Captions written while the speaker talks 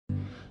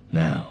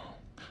Now,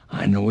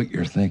 I know what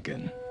you're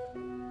thinking.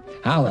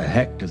 How the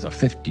heck does a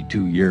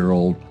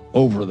 52-year-old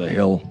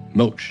over-the-hill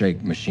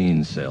milkshake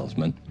machine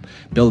salesman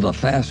build a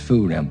fast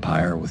food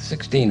empire with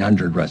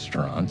 1,600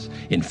 restaurants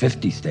in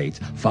 50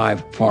 states,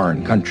 5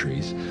 foreign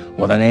countries,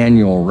 with an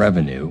annual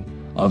revenue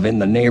of in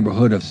the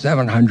neighborhood of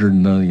 $700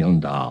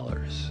 million?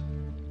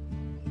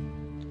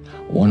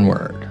 One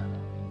word: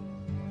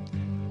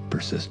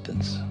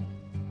 persistence.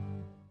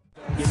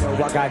 You know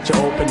I got you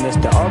open, it's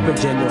the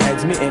original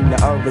heads meeting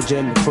the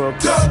original crook.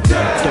 Don't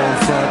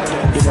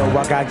front, you know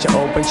I got you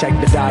open, check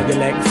the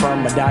dialect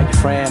from my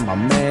diaphragm, my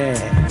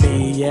man.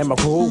 Me and my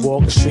crew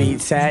walk the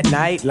streets at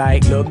night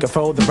like looking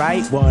for the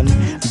right one,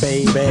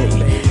 baby.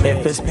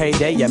 If it's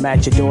payday, I'm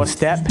at your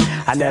doorstep.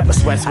 I never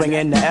sweat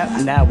swinging the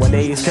F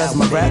nowadays, cause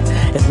my rep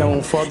is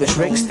known for the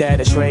tricks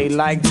that are straight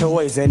like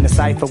toys in the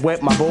cypher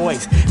with my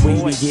boys. We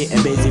be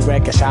getting busy,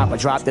 record shop, I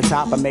drop the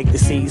top, I make the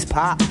C's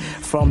pop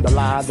from the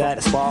line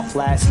that sparked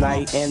last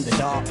night in the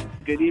dark.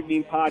 Good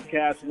evening,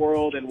 podcast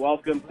world, and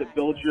welcome to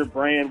Build Your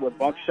Brand with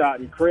Buckshot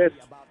and Chris.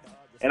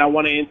 And I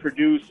want to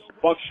introduce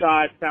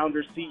Buckshot,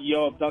 founder,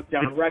 CEO of Duck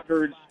Down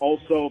Records,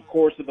 also, of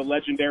course, of the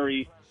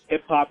legendary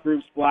hip-hop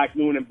groups Black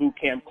Moon and Boot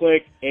Camp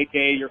Click,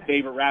 a.k.a. your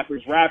favorite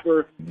rapper's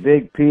rapper.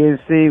 Big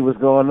PNC, what's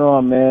going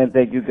on, man?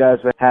 Thank you guys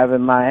for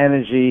having my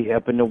energy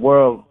up in the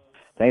world.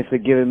 Thanks for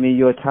giving me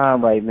your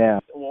time right now.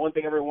 Well, one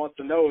thing everyone wants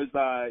to know is,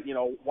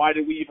 why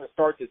did we even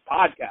start this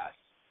podcast?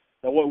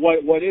 So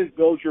what is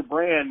Build Your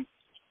Brand,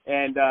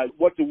 and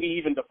what do we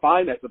even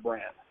define as a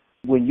brand?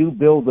 When you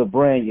build a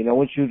brand, you know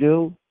what you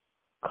do?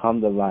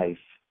 Come to life.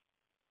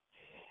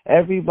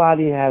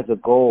 Everybody has a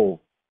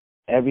goal.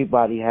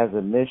 Everybody has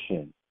a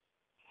mission.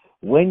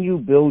 When you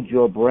build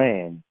your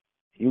brand,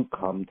 you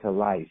come to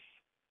life.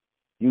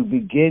 You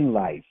begin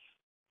life.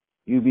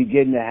 You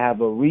begin to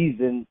have a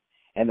reason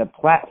and a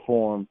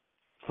platform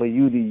for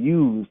you to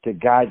use to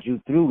guide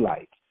you through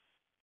life.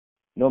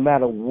 No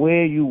matter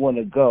where you want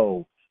to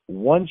go,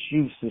 once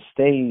you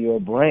sustain your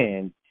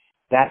brand,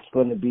 that's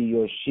going to be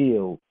your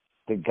shield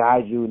to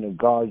guide you and to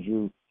guard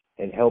you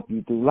and help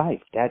you through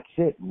life. That's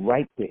it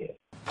right there.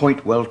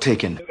 Point well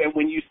taken. And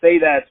when you say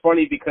that, it's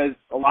funny because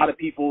a lot of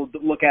people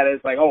look at it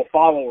as like, oh,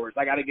 followers.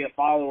 I got to get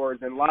followers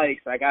and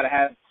likes. I got to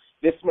have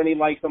this many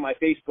likes on my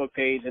Facebook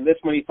page and this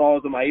many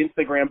follows on my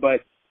Instagram.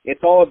 But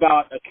it's all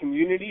about a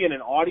community and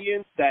an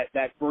audience that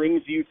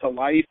brings you to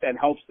life and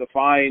helps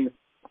define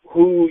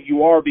who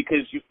you are,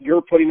 because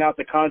you're putting out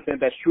the content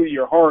that's true to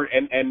your heart,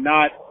 and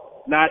not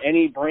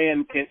any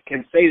brand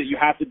can say that you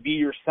have to be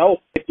yourself.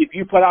 If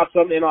you put out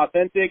something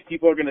inauthentic,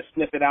 people are going to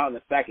sniff it out in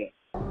a second.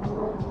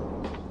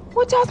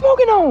 What y'all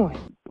smoking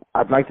on?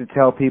 I'd like to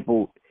tell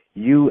people,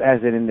 you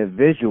as an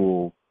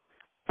individual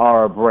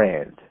are a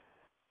brand,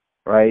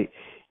 right?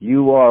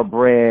 You are a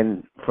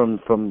brand from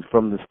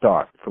the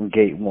start, from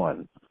gate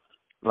one.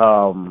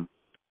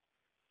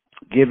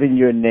 Given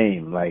your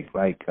name, like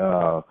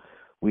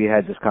we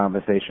had this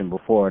conversation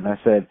before, and I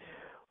said,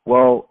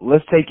 well,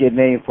 let's take your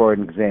name for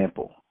an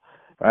example,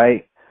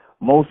 right?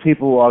 Most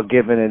people are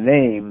given a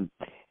name,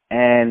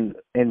 and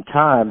in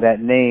time,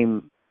 that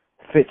name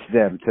fits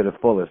them to the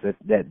fullest.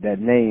 That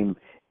name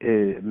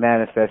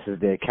manifests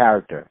their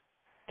character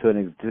to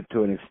an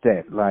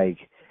extent.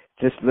 Like,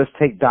 just let's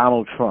take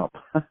Donald Trump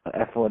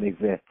for an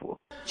example.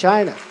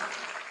 China.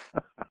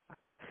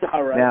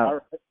 All right.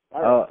 Now,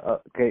 all right.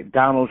 Okay,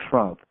 Donald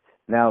Trump.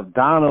 Now,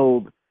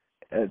 Donald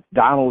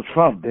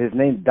Trump, his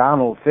name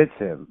Donald fits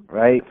him,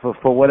 right?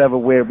 For whatever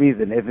weird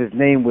reason. If his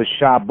name was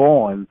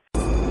Shabon,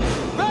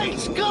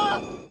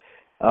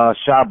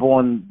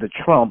 Shabon the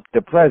Trump,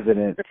 the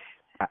president,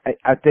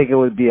 I think it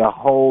would be a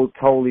whole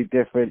totally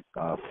different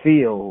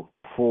feel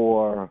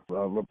for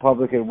a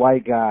Republican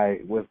white guy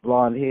with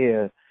blonde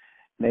hair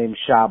named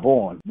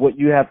Shabon. What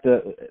you have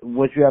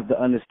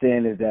to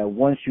understand is that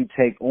once you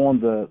take on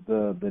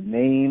the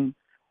name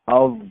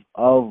of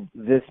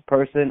this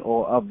person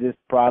or of this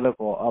product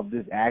or of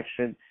this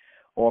action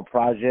or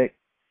project,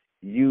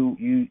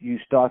 you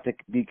start to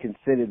be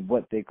considered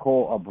what they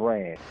call a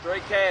brand.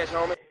 Straight cash,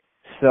 homie.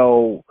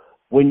 So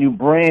when you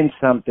brand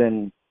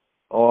something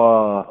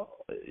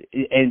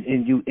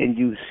and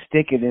you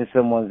stick it in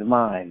someone's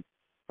mind,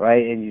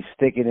 right? And you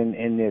stick it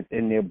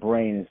in their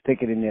brain and stick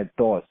it in their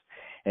thoughts,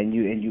 and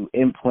you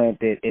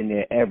implant it in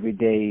their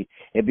everyday,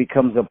 it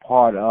becomes a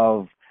part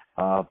of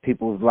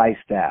people's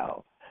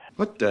lifestyle.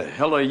 What the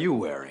hell are you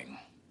wearing?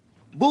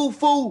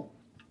 Boo-foo.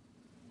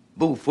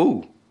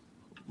 Boo-foo?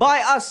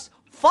 By us,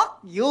 fuck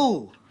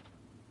you.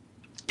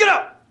 Get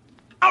out!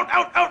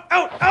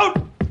 Out!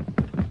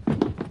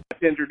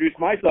 To introduce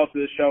myself to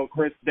the show,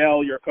 Chris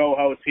Dell, your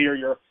co-host here,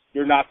 your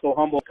not so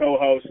humble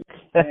co-host,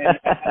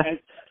 and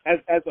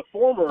as a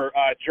former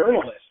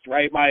journalist,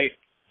 right?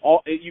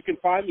 You can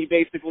find me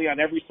basically on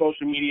every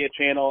social media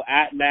channel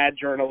at Mad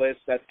Journalist.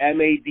 That's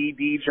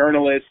MADD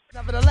Journalist.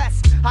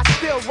 Nevertheless, I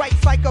still write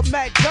like a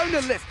mad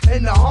journalist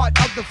in the heart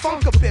of the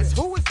funk abyss.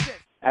 Who is this?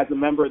 As a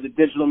member of the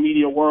digital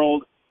media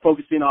world,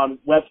 focusing on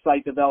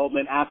website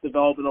development, app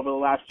development over the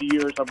last few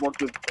years, I've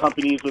worked with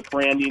companies with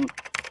branding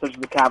such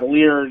as the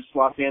Cavaliers,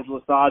 Los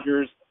Angeles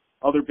Dodgers,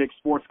 other big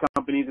sports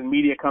companies and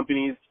media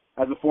companies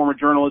as a former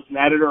journalist and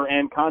editor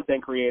and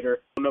content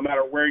creator. No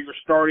matter where you're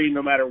starting,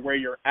 no matter where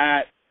you're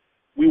at,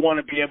 we want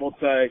to be able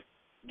to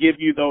give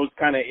you those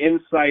kind of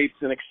insights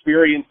and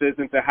experiences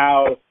into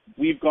how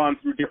we've gone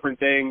through different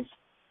things.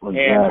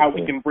 Exactly. And how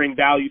we can bring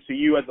value to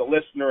you as a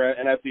listener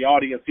and as the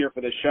audience here for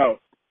this show.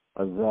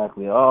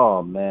 Exactly.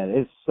 Oh, man.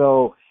 It's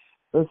so,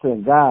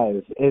 listen,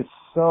 guys, it's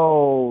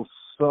so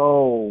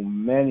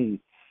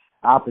many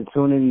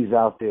opportunities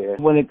out there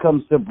when it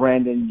comes to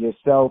branding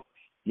yourself,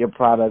 your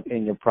product,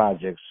 and your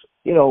projects.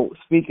 You know,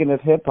 speaking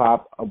of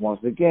hip-hop,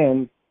 once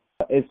again,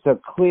 it's a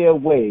clear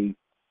way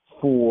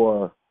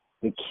for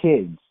the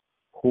kids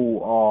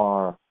who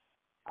are,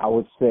 I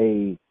would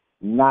say,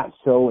 not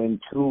so in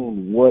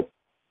tune with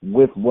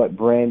what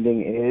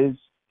branding is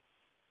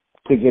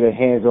to get a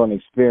hands-on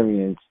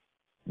experience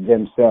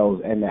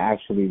themselves and to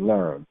actually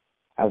learn,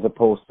 as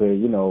opposed to,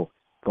 you know,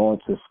 going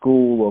to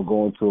school or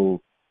going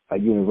to a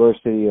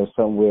university or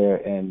somewhere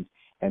and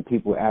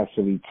people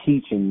actually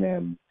teaching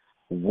them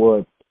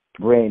what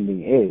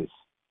branding is,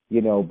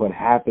 you know, but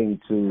having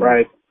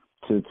to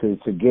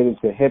get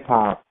into hip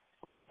hop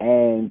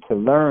and to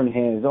learn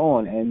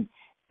hands-on.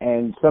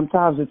 And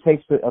sometimes it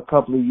takes a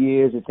couple of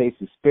years, it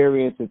takes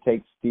experience, it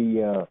takes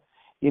the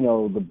you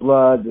know, the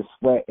blood, the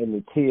sweat, and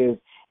the tears.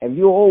 And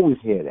you always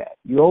hear that.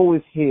 You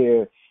always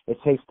hear it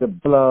takes the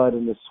blood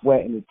and the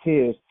sweat and the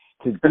tears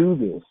to do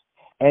this.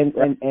 And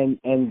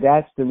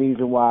that's the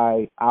reason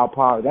why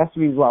that's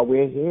the reason why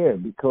we're here,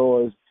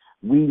 because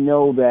we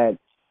know that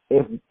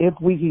if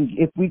we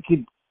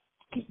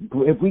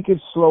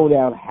could slow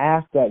down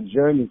half that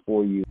journey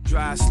for you,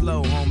 drive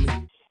slow,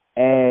 homie,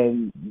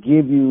 and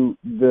give you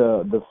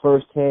the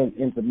first-hand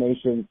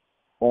information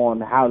on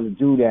how to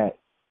do that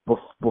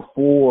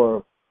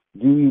before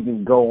you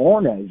even go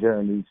on that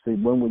journey. So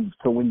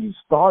when you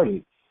start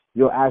it,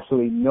 you'll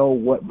actually know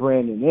what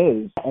branding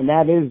is. And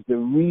that is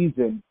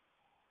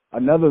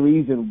another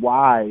reason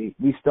why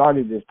we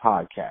started this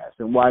podcast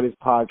and why this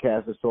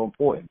podcast is so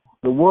important.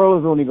 The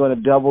world is only going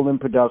to double in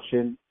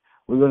production.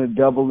 We're going to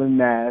double in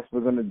mass.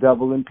 We're going to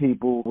double in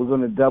people. We're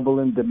going to double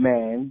in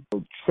demand,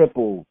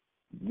 triple,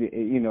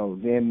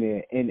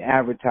 in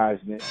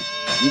advertisement.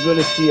 You're going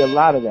to see a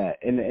lot of that.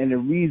 And the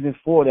reason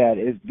for that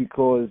is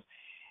because,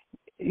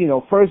 you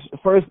know, first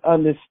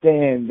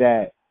understand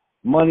that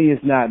money is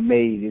not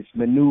made, it's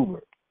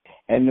maneuvered.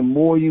 And the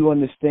more you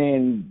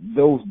understand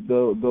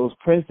those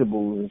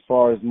principles, as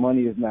far as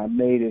money is not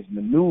made, it's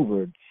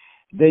maneuvered,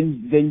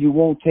 then you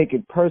won't take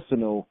it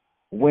personal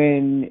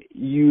when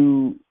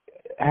you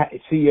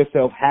see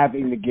yourself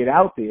having to get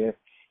out there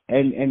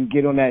and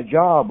get on that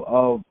job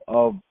of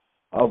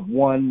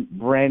one,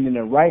 branding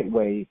the right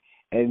way,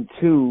 and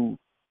two,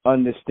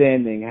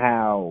 understanding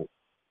how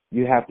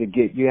you have to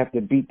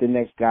beat the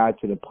next guy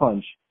to the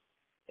punch.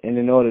 And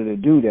in order to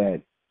do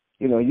that,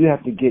 you know, you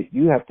have to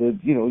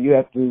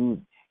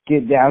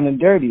get down and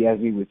dirty, as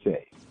we would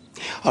say.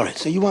 All right,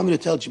 so you want me to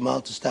tell Jamal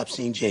to stop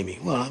seeing Jamie?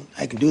 Well,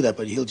 I can do that,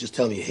 but he'll just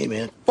tell me, hey,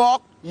 man.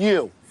 Fuck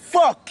you.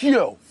 Fuck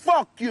you.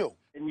 Fuck you.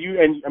 And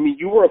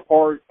you were a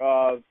part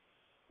of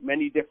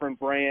many different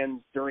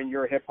brands during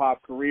your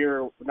hip-hop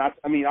career.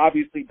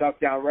 Obviously Duck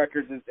Down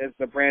Records is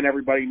the brand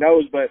everybody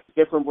knows, but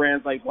different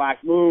brands like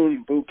Black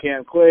Moon, Boot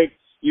Camp Click.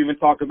 You even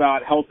talk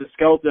about Helter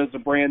Skelter as a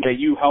brand that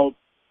you helped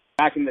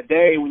back in the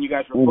day when you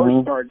guys were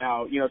first starting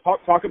out. You know,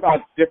 talk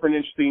about different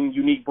interesting,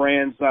 unique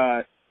brands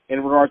in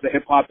regards to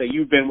hip-hop that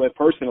you've been with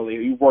personally,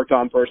 you've worked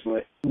on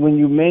personally. When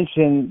you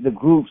mention the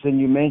groups and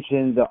you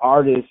mention the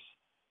artists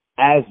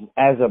as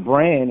a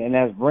brand and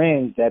as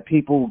brands, that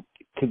people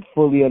could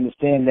fully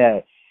understand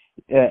that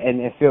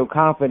and feel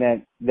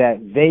confident that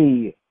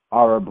they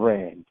are a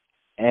brand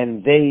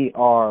and they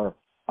are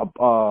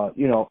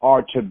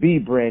are to be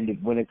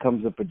branded when it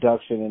comes to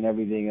production and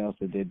everything else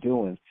that they're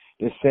doing.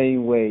 The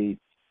same way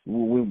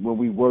when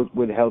we worked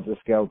with Helter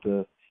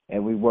Skelter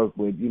and we worked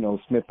with,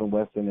 Smith &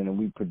 Wesson and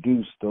we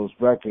produced those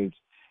records,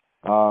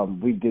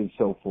 we did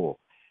so forth.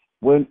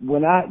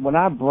 When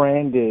I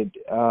branded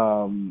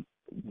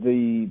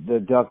the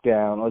Duck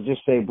Down, or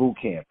just say Boot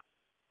Camp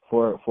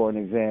for an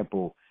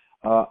example,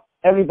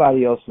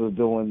 everybody else was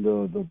doing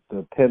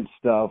the pimp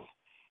stuff.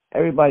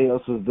 Everybody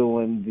else was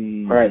doing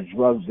the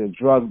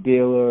drug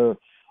dealer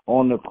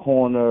on the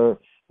corner,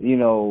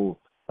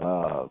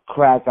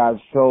 crack I've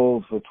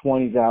sold for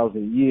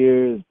 20,000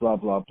 years, blah,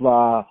 blah,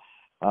 blah.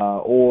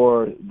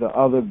 Or the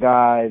other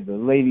guy, the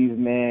ladies'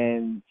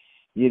 man,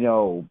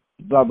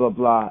 blah, blah,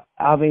 blah.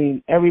 I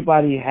mean,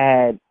 everybody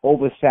had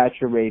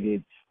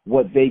oversaturated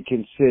what they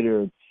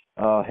considered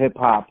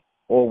hip-hop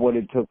or what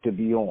it took to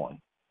be on.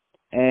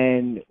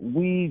 And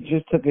we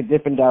just took a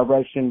different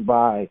direction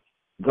by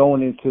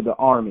going into the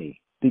Army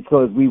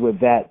because we were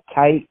that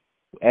tight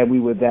and we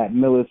were that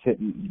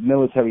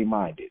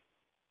military-minded.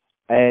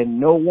 And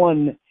no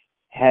one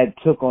had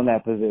took on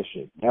that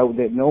position.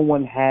 That no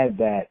one had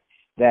that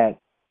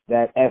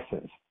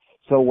essence.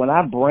 So when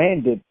I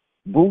branded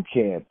Boot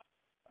Camp,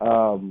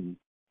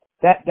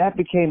 that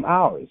became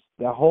ours.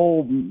 The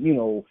whole,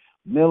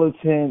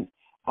 militant,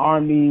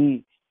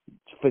 Army,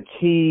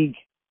 fatigue,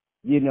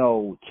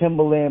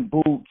 Timberland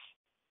boots.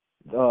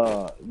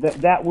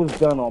 That was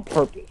done on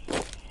purpose,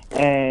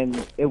 and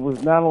it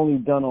was not only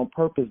done on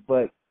purpose,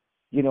 but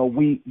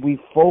we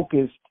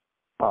focused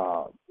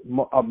a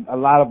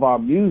lot of our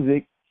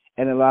music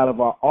and a lot of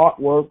our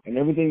artwork and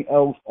everything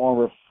else on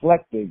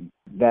reflecting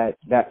that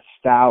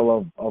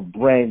style of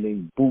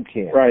branding, boot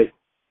camp. Right.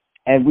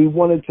 And we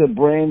wanted to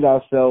brand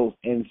ourselves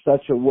in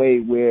such a way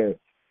where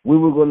we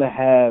were going to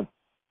have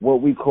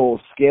what we call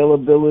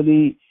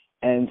scalability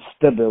and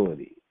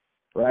stability,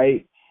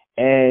 right?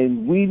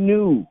 And we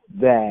knew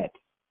that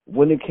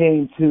when it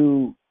came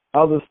to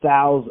other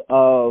styles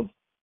of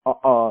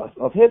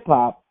hip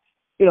hop,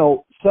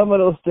 some of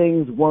those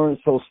things weren't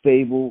so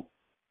stable,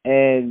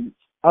 and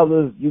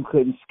others you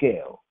couldn't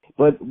scale.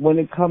 But when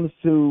it comes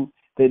to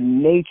the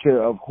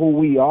nature of who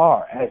we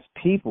are as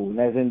people and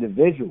as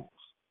individuals,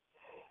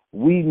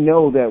 we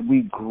know that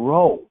we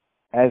grow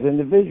as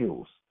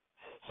individuals.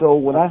 So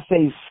when I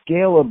say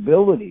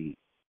scalability,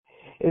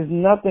 there's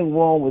nothing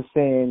wrong with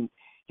saying,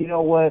 you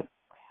know what,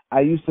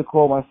 I used to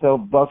call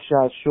myself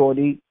Buckshot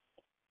Shorty,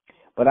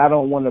 but I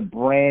don't want to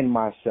brand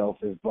myself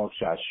as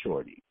Buckshot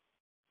Shorty.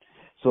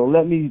 So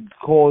let me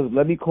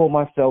call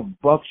myself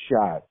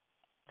Buckshot.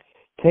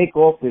 Take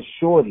off the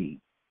Shorty,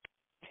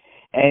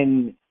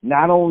 and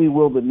not only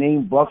will the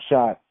name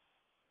Buckshot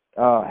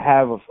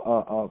have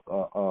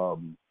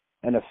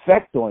an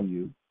effect on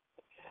you,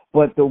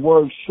 but the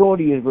word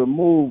Shorty is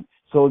removed,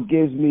 so it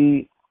gives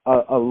me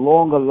a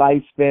longer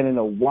lifespan and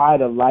a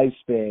wider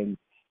lifespan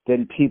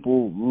than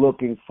people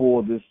looking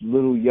for this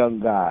little young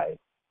guy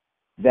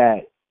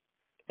that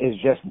is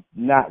just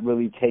not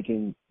really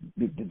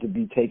to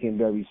be taken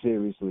very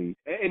seriously.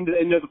 And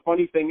the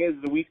funny thing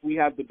is that we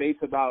have debates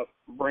about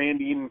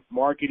branding,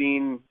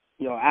 marketing,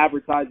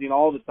 advertising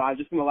all the time.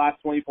 Just in the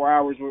last 24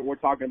 hours, we're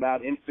talking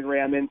about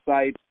Instagram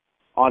insights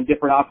on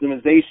different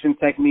optimization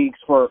techniques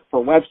for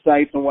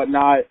websites and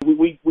whatnot.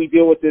 We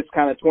deal with this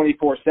kind of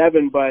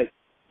 24/7, but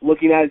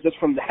looking at it just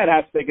from that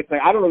aspect, it's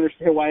like I don't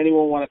understand why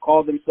anyone want to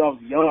call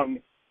themselves young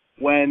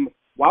when.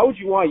 Why would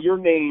you want your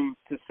name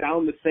to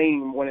sound the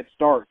same when it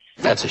starts?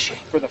 That's a shame.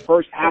 For the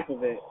first half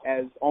of it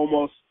as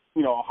almost,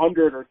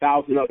 100 or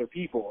 1,000 other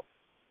people.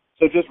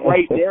 So just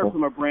right there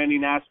from a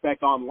branding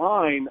aspect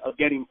online of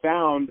getting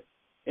found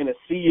in a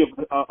sea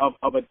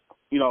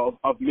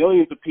of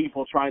millions of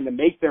people trying to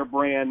make their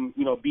brand,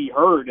 be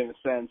heard in a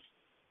sense.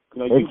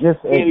 It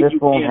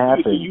just won't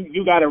happen.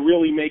 You got to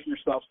really make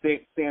yourself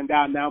stand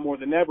out now more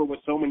than ever with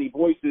so many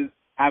voices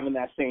having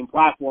that same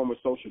platform with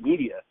social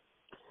media.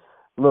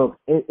 Look,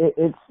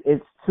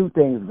 it's two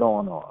things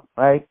going on,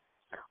 right?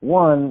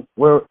 One,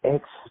 we're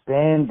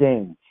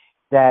expanding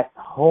that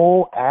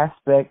whole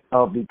aspect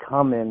of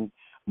becoming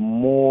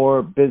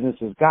more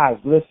businesses. Guys,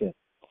 listen,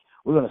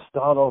 we're going to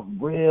start off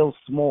real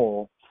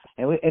small,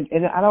 and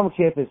I don't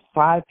care if it's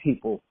 5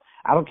 people.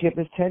 I don't care if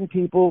it's 10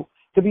 people.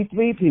 It could be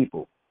 3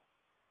 people.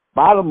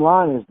 Bottom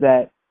line is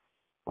that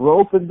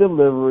growth and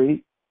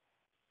delivery,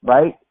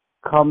 right,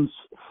 comes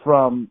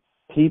from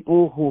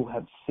people who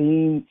have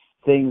seen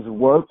things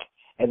work,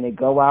 and they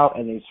go out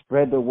and they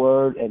spread the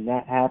word, and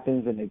that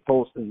happens, and they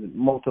post and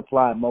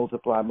multiply.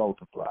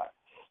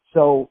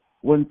 So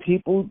when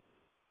people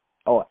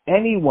or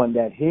anyone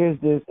that hears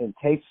this and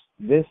takes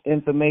this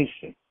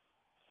information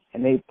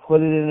and they put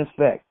it in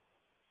effect,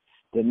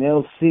 then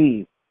they'll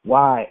see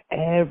why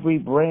every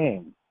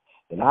brand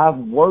that I've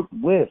worked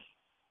with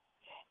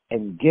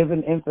and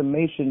given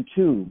information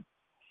to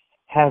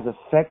has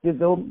affected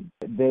them.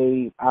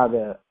 They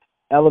either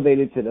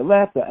elevated to the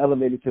left or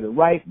elevated to the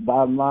right.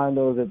 Bottom line,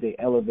 though, is that they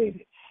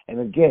elevated. And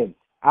again,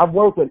 I've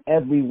worked with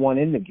everyone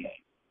in the game.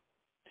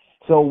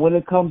 So when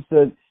it comes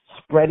to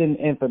spreading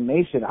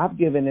information, I've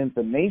given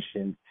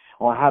information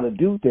on how to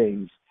do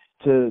things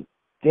to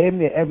damn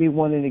near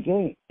everyone in the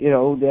game.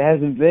 There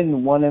hasn't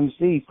been one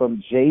MC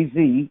from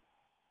Jay-Z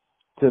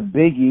to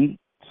Biggie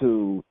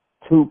to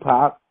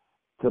Tupac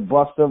to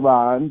Busta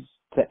Rhymes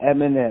to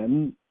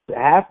Eminem.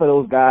 Half of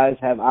those guys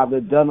have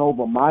either done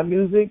over my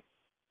music,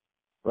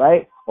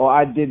 right, or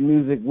I did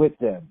music with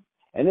them.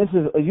 And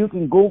you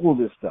can Google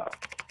this stuff.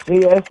 See,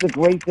 that's the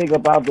great thing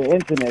about the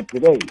internet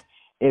today.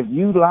 If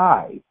you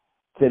lie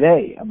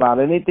today about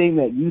anything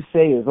that you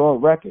say is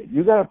on record,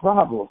 you got a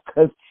problem.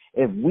 Because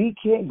if we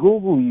can't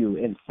Google you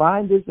and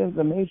find this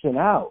information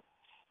out,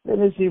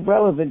 then it's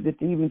irrelevant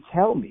to even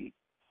tell me.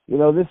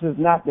 This is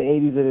not the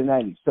 80s or the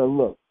 90s. So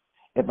look,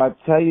 if I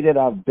tell you that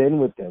I've been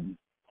with them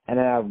and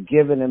that I've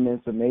given them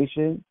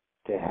information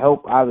to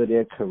help either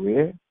their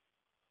career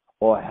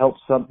or help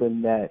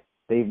something that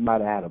they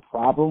might have had a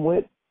problem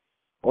with,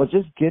 or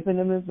just giving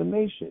them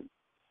information,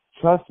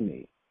 trust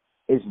me,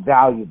 it's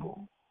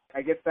valuable.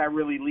 I guess that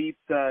really leads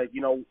to,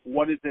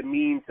 what does it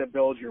mean to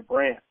build your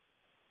brand?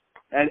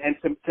 And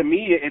to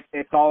me,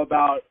 it's all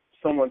about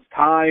someone's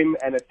time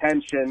and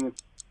attention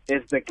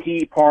is the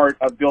key part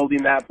of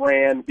building that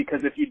brand,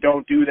 because if you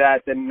don't do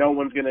that, then no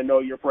one's going to know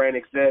your brand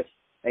exists.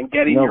 And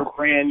getting your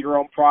brand, your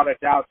own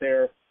product out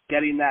there,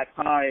 getting that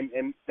time,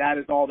 and that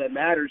is all that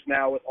matters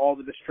now with all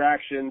the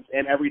distractions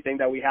and everything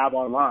that we have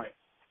online.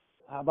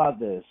 How about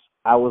this?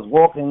 I was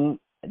walking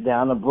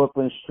down a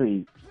Brooklyn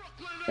street,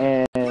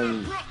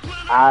 and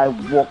I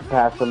walked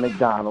past a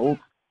McDonald's,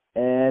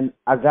 and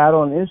I got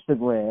on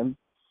Instagram,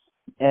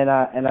 and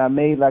I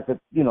made like a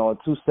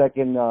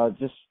 2-second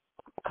just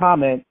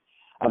comment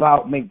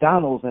about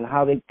McDonald's and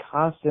how they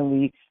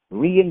constantly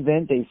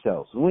reinvent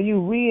themselves. When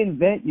you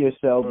reinvent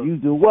yourself, you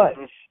do what?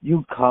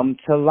 You come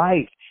to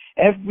life.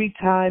 Every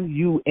time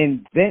you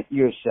invent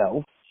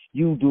yourself,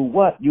 you do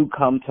what? You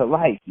come to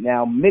life.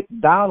 Now,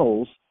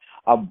 McDonald's,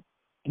 a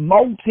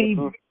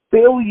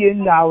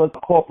multi-billion-dollar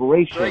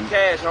corporation,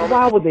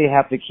 why would they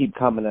have to keep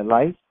coming to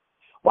life?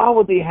 Why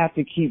would they have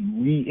to keep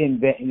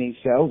reinventing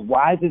themselves?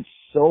 Why is it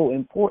so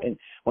important?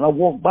 When I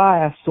walked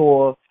by, I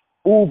saw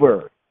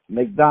Uber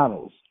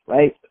McDonald's,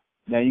 right?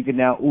 Now you can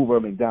now Uber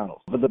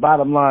McDonald's. But the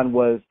bottom line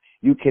was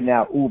you can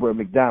now Uber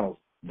McDonald's.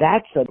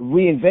 That's a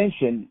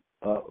reinvention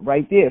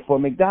right there for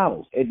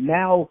McDonald's. It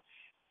now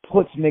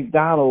puts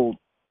McDonald's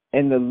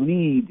in the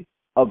lead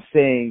of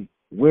saying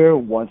we're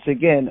once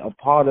again a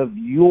part of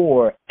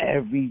your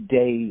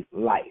everyday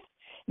life.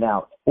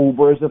 Now,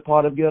 Uber is a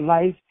part of your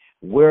life.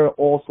 We're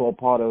also a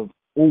part of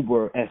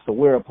Uber, and so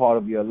we're a part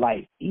of your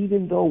life,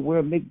 even though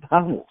we're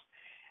McDonald's.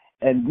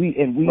 And we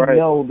right.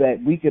 know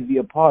that we could be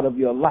a part of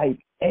your life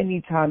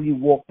anytime you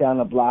walk down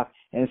the block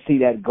and see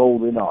that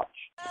golden arch.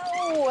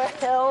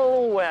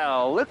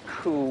 Well, look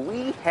who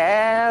we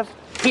have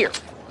here.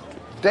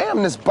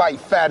 Damn, this bike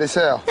fat as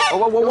hell.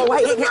 Whoa,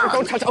 wait,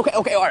 don't touch.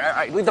 Okay, all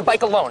right, leave the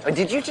bike alone.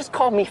 Did you just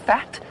call me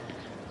fat?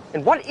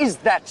 And what is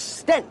that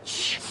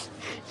stench?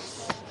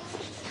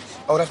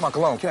 Oh, that's my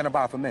cologne, Canada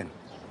Bar for Men.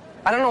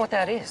 I don't know what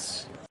that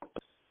is.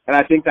 And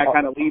I think that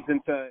kind of leads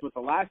into what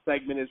the last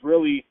segment is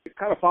really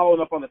kind of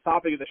following up on the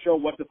topic of the show,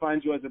 what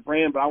defines you as a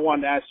brand. But I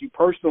wanted to ask you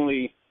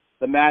personally,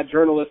 the mad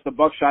journalist, the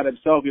Buckshot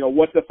himself,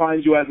 what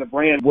defines you as a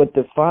brand? What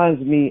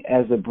defines me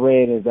as a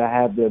brand is I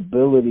have the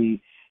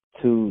ability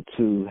to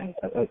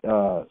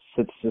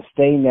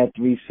sustain that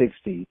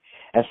 360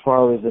 as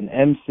far as an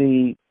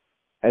MC,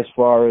 as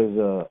far as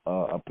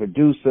a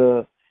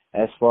producer,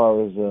 as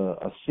far as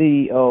a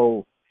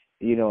CEO,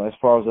 as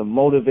far as a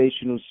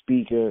motivational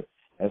speaker,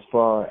 as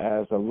far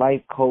as a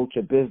life coach,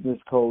 a business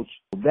coach.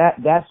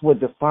 That's what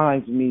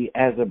defines me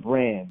as a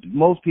brand.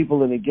 Most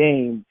people in the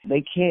game,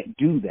 they can't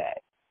do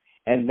that.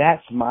 And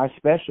that's my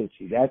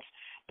specialty.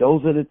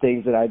 Those are the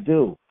things that I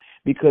do.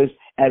 Because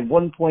at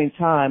one point in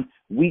time,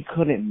 we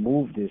couldn't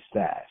move this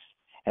fast.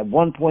 At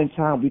one point in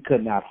time, we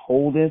could not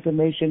hold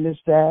information this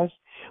fast.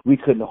 We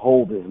couldn't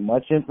hold as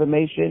much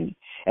information.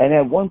 And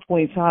at one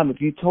point in time,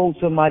 if you told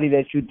somebody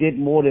that you did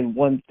more than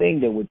one thing,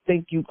 they would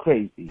think you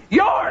crazy.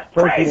 You're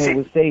First crazy! thing they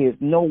would say is,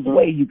 no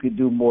way you could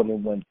do more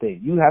than one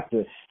thing. You have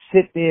to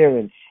sit there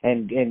and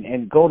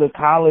go to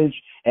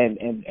college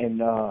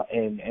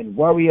and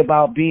worry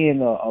about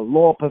being a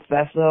law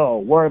professor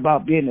or worry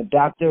about being a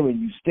doctor,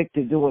 and you stick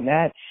to doing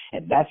that,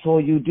 and that's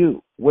all you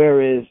do.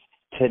 Whereas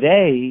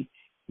today,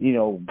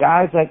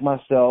 guys like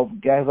myself,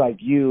 guys like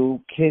you,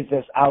 kids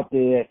that's out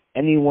there,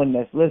 anyone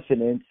that's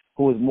listening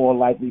who is more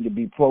likely to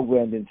be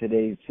programmed in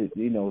today's,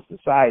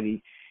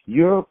 society,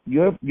 you're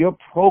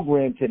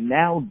programmed to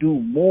now do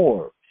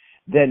more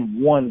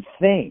than one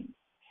thing.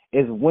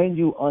 Is when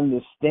you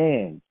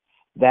understand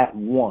that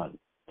one.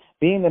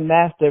 Being a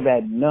master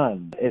at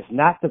none is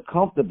not the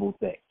comfortable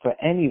thing for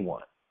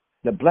anyone.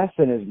 The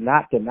blessing is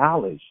not the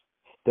knowledge.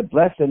 The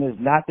blessing is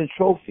not the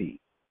trophy.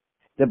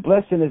 The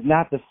blessing is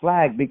not the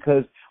flag,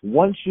 because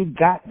once you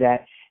got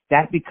that,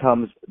 that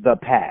becomes the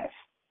past.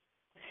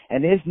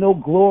 And there's no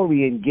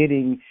glory in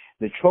getting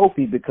the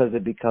trophy because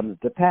it becomes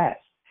the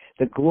past.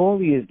 The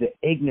glory is the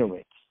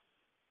ignorance.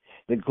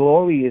 The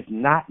glory is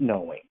not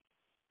knowing.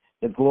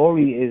 The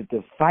glory is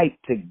the fight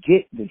to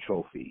get the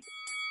trophy.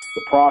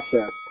 The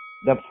process.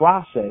 The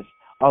process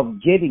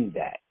of getting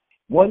that.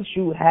 Once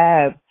you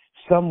have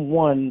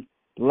someone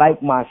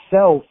like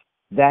myself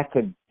that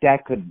could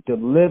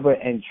deliver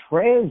and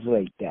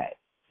translate that.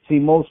 See,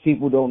 most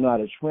people don't know how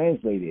to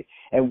translate it.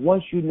 And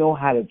once you know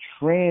how to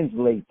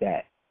translate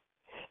that,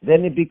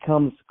 then it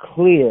becomes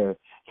clear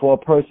for a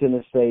person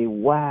to say,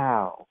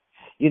 wow,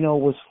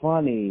 what's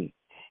funny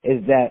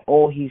is that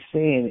all he's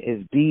saying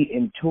is be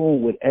in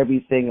tune with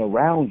everything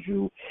around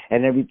you,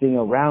 and everything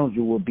around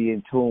you will be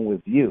in tune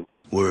with you.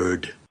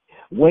 Word.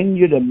 When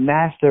you're the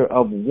master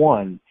of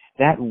one,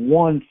 that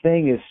one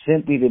thing is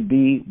simply to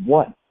be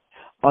what?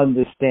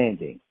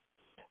 Understanding.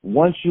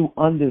 Once you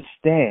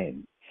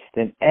understand,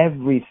 then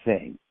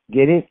everything,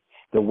 get it?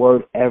 The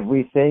word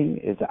everything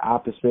is the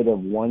opposite of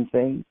one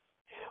thing.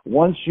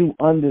 Once you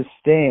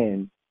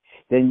understand,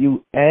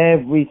 then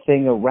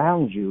everything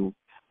around you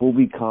will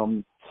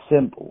become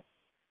simple.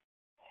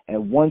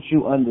 And once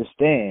you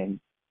understand,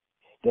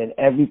 then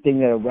everything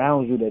that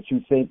around you that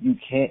you think you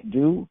can't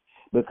do,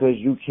 because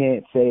you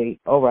can't say,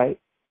 all right,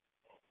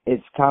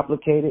 it's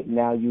complicated,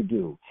 now you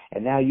do.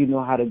 And now you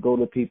know how to go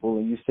to people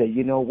and you say,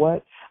 you know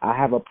what? I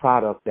have a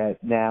product that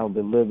now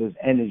delivers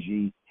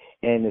energy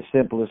in the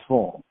simplest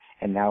form.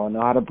 And now I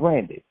know how to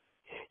brand it.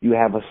 You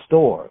have a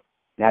store.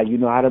 Now you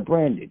know how to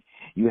brand it.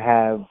 You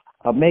have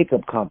a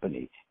makeup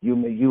company.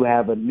 You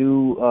have a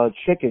new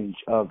chicken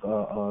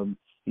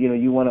You know,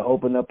 you want to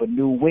open up a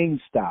new wing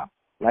stop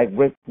like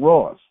Rick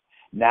Ross.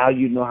 Now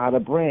you know how to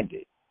brand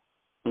it,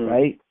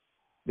 right?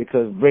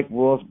 Because Rick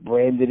Ross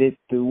branded it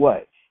through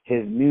what?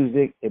 His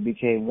music. It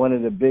became one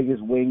of the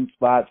biggest wing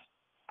spots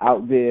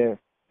out there.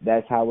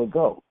 That's how it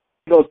goes.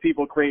 Those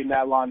people creating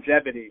that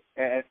longevity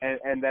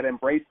and that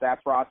embrace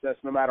that process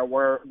no matter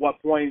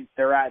what point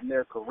they're at in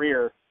their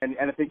career. And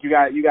I think you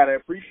got to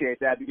appreciate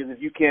that, because if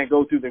you can't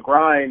go through the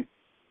grind,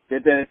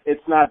 then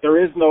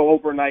there is no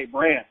overnight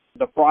brand.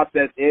 The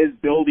process is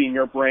building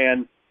your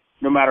brand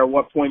no matter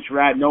what point you're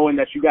at, knowing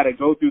that you got to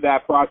go through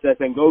that process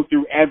and go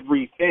through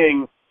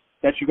everything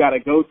that you got to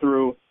go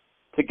through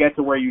to get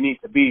to where you need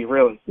to be,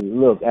 really.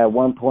 Look, at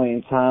one point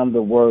in time,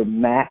 the word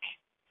Mac,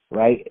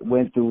 right,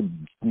 went through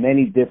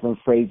many different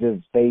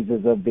phases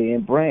of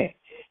being brand.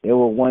 There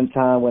was one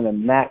time when a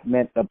Mac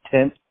meant a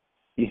pimp,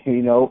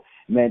 you know,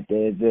 meant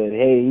that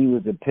hey, he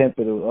was a pimp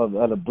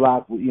of the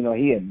block, you know,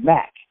 he had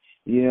Mac,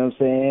 you know what I'm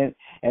saying?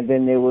 And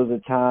then there was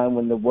a time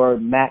when the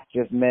word Mac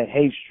just meant,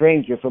 hey,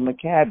 stranger, from a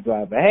cab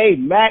driver. Hey,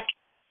 Mac,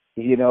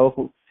 you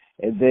know.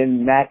 And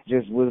then Mac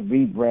just was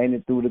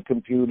rebranded through the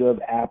computer of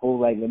Apple,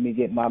 like, let me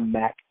get my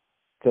Mac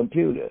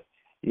computer,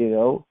 you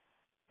know.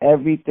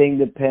 Everything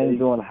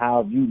depends on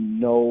how you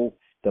know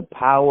the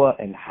power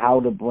and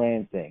how to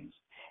brand things.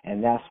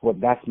 And that's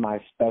my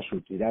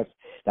specialty.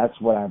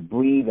 That's what I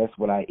breathe, that's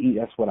what I eat,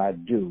 that's what I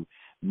do.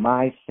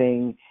 My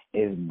thing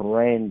is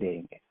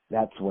branding.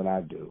 That's what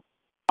I do.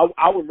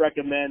 I would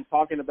recommend,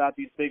 talking about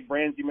these big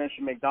brands, you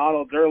mentioned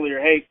McDonald's earlier.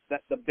 Hey,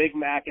 that's the Big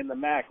Mac and the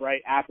Mac,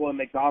 right? Apple and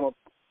McDonald's.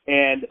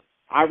 And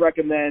I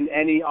recommend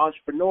any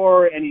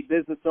entrepreneur, any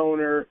business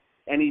owner,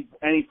 any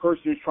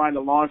person who's trying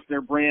to launch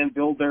their brand,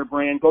 build their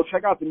brand, go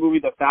check out the movie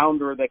The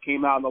Founder that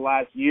came out in the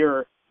last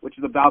year, which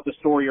is about the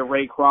story of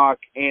Ray Kroc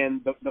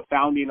and the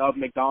founding of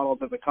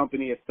McDonald's as a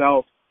company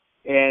itself.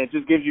 And it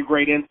just gives you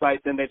great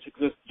insights into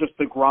just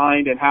the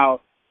grind and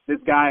how this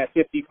guy at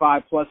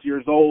 55 plus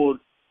years old,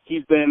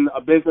 he's been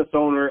a business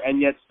owner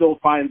and yet still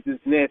finds his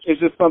niche.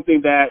 It's just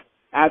something that,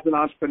 as an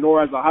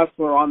entrepreneur, as a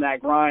hustler on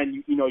that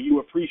grind, you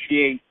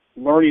appreciate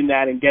learning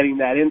that and getting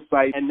that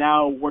insight. And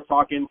now we're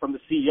talking from the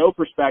CEO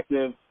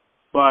perspective,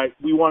 but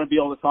we want to be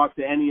able to talk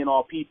to any and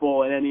all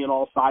people and any and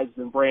all sizes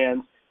and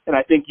brands. And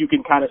I think you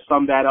can kind of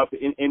sum that up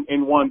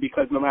in one,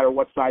 because no matter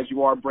what size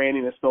you are,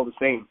 branding is still the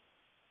same.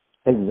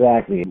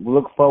 Exactly. We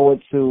look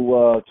forward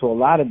to a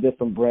lot of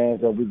different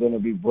brands that we're going to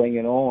be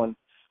bringing on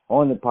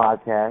the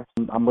podcast.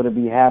 I'm going to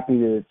be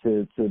happy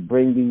to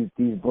bring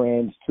these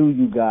brands to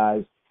you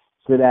guys,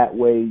 so that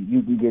way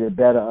you can get a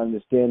better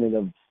understanding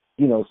of,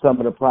 you know, some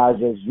of the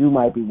projects you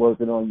might be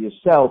working on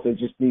yourself and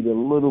just need a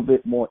little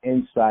bit more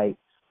insight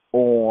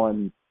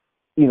on,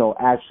 you know,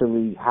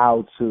 actually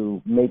how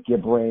to make your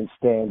brand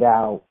stand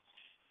out.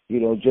 You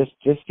know, just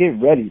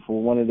get ready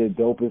for one of the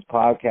dopest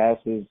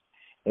podcasters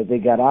that they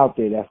got out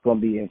there that's going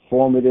to be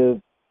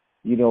informative,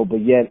 you know, but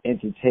yet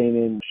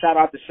entertaining. Shout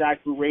out to Shaq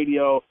Fu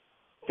Radio,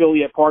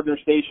 affiliate partner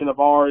station of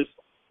ours.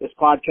 This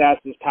podcast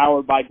is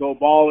powered by Go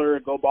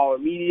Baller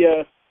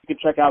Media. You can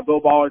check out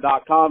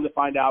GoBaller.com to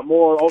find out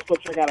more. Also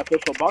check out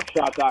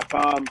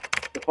OfficialBuckshot.com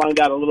to find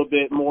out a little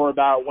bit more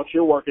about what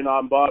you're working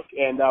on, Buck,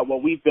 and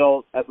what we've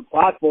built as a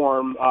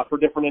platform for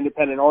different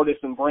independent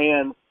artists and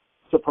brands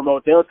to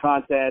promote their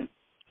content.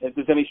 If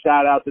there's any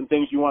shout-outs and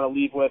things you want to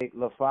leave with.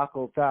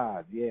 LaFaco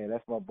Todd, yeah,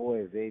 that's my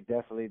boys. They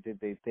definitely did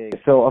their thing.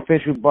 So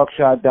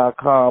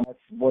OfficialBuckshot.com, that's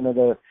one of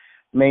the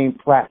main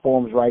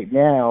platforms right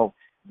now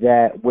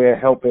that we're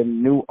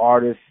helping new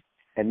artists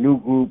and new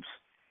groups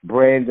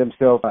brand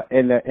themselves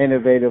in an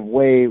innovative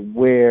way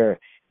where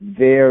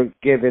they're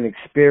given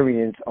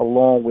experience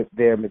along with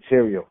their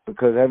material.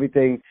 Because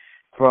everything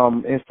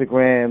from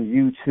Instagram,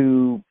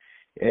 YouTube,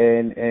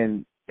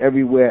 and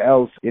everywhere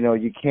else, you know,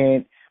 you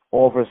can't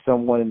offer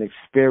someone an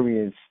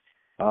experience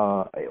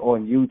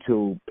on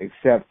YouTube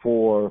except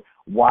for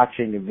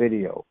watching the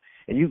video.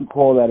 And you can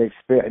call that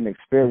an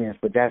experience,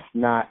 but that's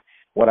not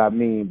what I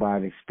mean by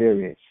an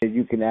experience.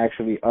 You can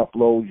actually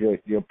upload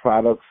your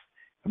products,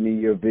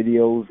 your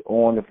videos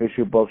on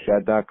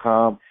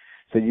officialbuckshot.com,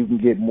 so you can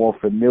get more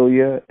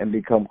familiar and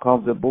become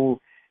comfortable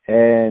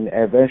and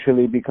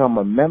eventually become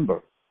a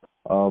member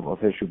of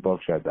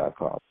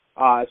officialbuckshot.com.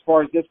 As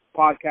far as this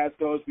podcast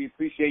goes, we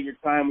appreciate your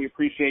time. We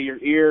appreciate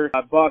your ear.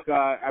 Buck,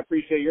 I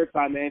appreciate your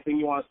time. Anything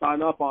you want to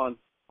sign up on?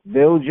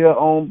 Build your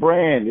own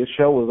brand. This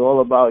show is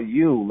all about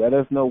you. Let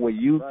us know what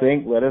you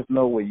think. Let us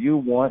know what you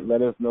want.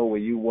 Let us know where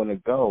you want to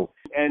go.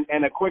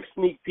 And a quick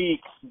sneak peek,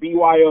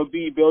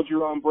 BYOB, Build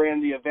Your Own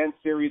Brand, the event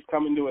series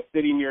coming to a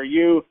city near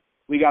you.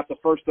 We got the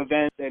first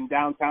event in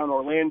downtown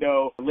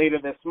Orlando later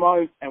this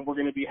month, and we're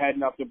going to be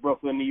heading up to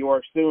Brooklyn, New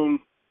York soon.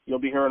 You'll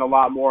be hearing a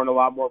lot more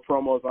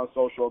promos on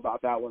social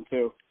about that one,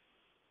 too.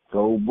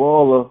 Go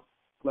Baller.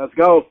 Let's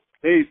go.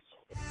 Peace.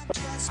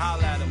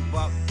 Holla at 'em,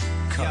 Buck.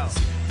 Yo,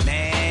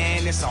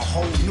 man, it's a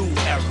whole new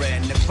era,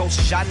 and the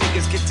closest y'all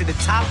niggas get to the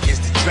top is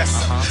the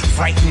dresser.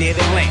 Right near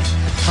the land.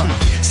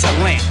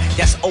 Salam,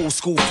 that's old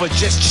school for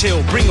just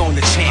chill. Bring on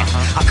the champ.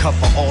 I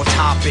cover all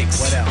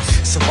topics. What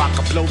else? So I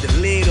can blow the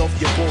lid off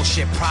your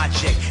bullshit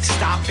project.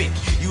 Stop it.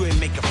 You ain't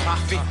make a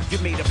profit. You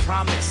made a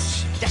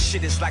promise. That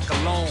shit is like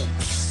a loan.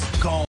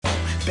 Gone.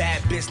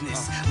 Bad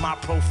business, my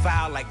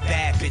profile like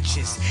bad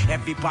bitches.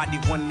 Everybody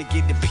wanna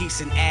get the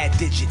piece and add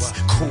digits.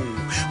 Cool.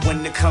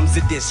 When it comes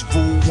to this,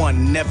 rule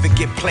one, never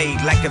get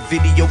played like a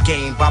video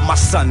game by my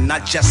son.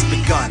 Not just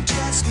begun.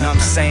 Know what I'm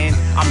saying?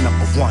 I'm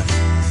number one.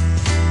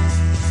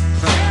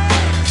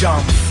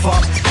 Dumb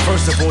fuck.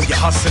 First of all, you're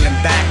hustling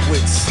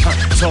backwards.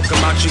 Talking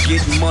about you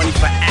getting money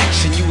for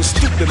action. You a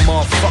stupid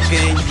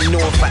motherfucker and you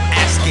know it for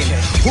asking.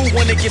 Who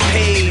wanna get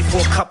paid for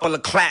a couple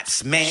of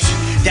claps, man?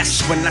 That's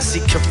when I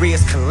see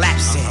careers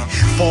collapsing.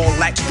 Fall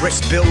like brick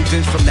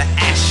buildings from the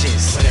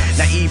ashes.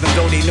 Now even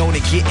though they know they're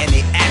getting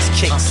their ass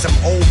kicked, some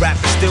old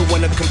rappers still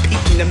wanna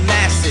compete in the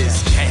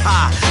masses.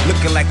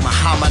 Looking like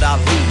Muhammad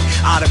Ali,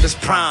 out of his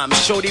prime.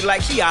 Shorty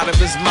like he out of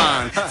his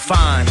mind.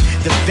 Fine,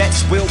 the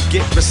vets will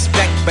get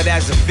respect, but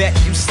as a vet,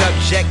 you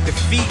subject to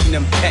feeding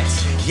them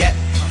pets. Yep.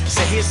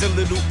 So here's a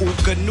little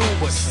ooka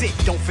nooba. Sit,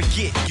 don't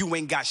forget, you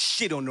ain't got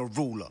shit on the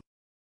ruler.